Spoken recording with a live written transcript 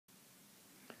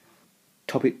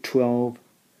Topic 12,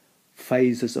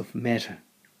 Phases of Matter.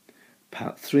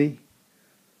 Part 3,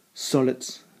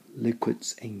 Solids,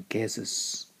 Liquids and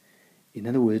Gases. In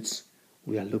other words,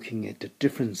 we are looking at the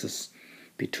differences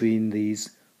between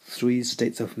these three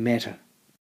states of matter.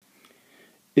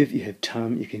 If you have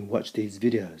time, you can watch these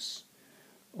videos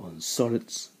on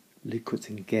solids, liquids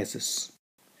and gases.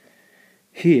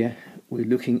 Here we're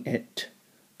looking at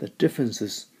the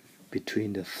differences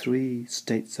between the three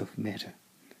states of matter: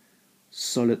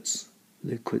 solids,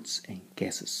 liquids and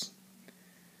gases.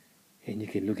 And you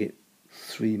can look at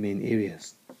three main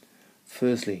areas.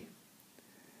 Firstly,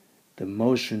 the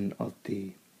motion of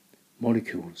the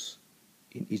molecules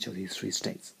in each of these three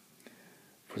states.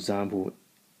 For example,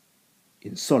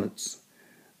 in solids,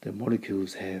 the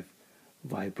molecules have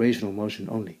vibrational motion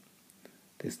only.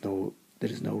 There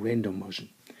is no random motion.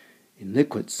 In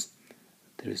liquids,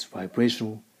 there is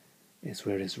vibrational as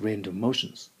well as random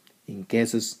motions. In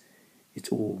gases, it's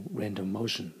all random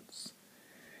motions.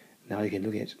 Now you can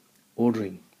look at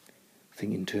ordering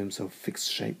things in terms of fixed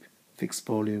shape, fixed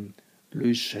volume,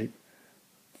 loose shape,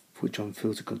 which one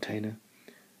fills the container,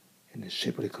 and the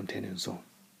shape of the container and so on.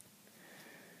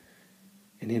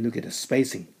 And then look at the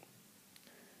spacing.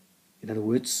 In other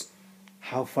words,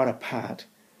 how far apart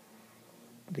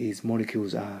these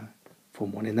molecules are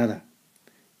from one another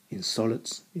in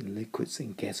solids, in liquids,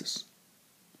 and gases.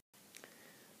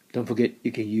 Don't forget,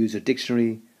 you can use a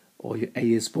dictionary or your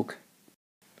AS book.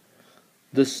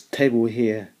 This table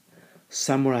here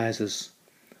summarizes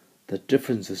the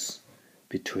differences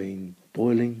between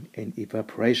boiling and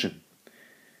evaporation.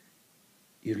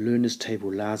 You learned this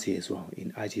table last year as well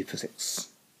in IT Physics.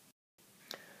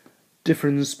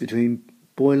 Difference between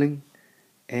boiling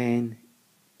and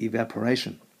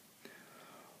evaporation.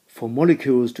 For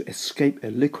molecules to escape a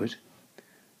liquid,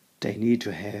 they need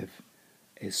to have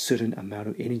a certain amount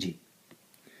of energy.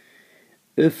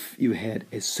 If you had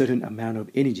a certain amount of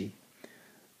energy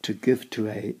to give to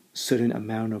a certain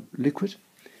amount of liquid,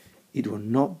 it will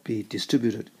not be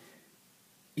distributed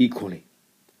equally.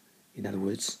 In other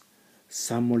words,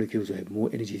 some molecules will have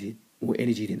more energy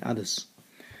than others.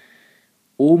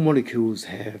 All molecules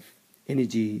have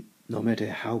energy no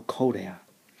matter how cold they are.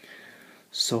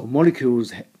 So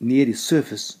molecules near the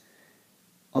surface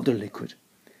of the liquid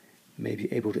may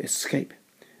be able to escape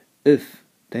if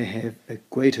they have a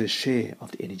greater share of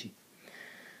the energy.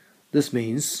 This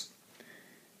means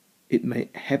it may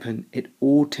happen at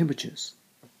all temperatures.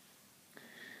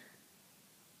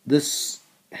 This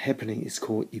happening is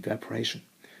called evaporation.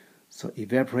 So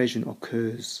evaporation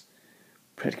occurs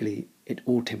practically at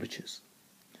all temperatures.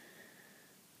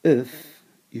 If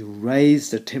you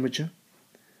raise the temperature,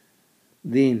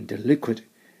 then the liquid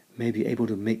may be able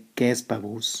to make gas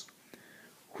bubbles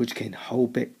which can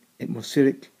hold back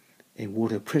atmospheric and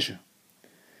water pressure.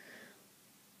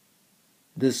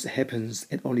 This happens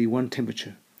at only one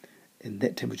temperature, and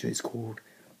that temperature is called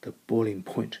the boiling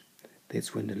point.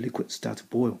 That's when the liquid starts to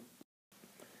boil.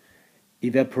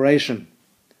 Evaporation.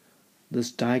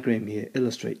 This diagram here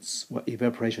illustrates what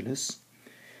evaporation is.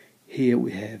 Here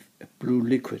we have a blue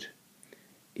liquid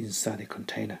inside a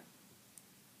container.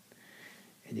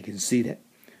 And you can see that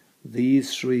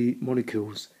these three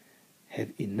molecules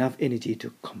have enough energy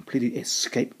to completely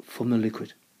escape from the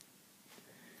liquid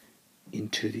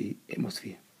into the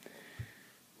atmosphere.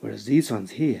 Whereas these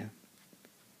ones here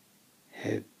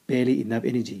have barely enough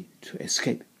energy to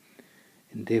escape,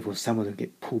 and therefore some of them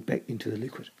get pulled back into the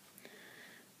liquid.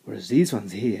 Whereas these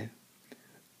ones here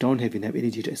don't have enough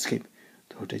energy to escape,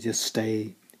 so they just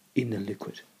stay in the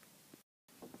liquid.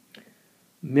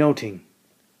 Melting.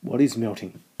 What is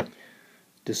melting?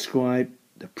 Describe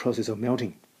the process of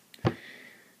melting.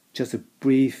 Just a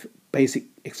brief basic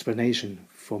explanation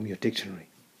from your dictionary.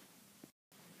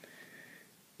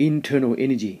 Internal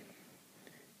energy.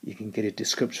 You can get a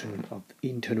description of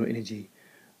internal energy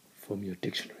from your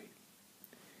dictionary.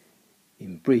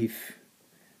 In brief,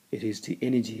 it is the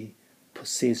energy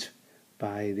possessed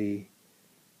by the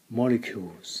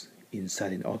molecules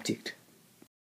inside an object.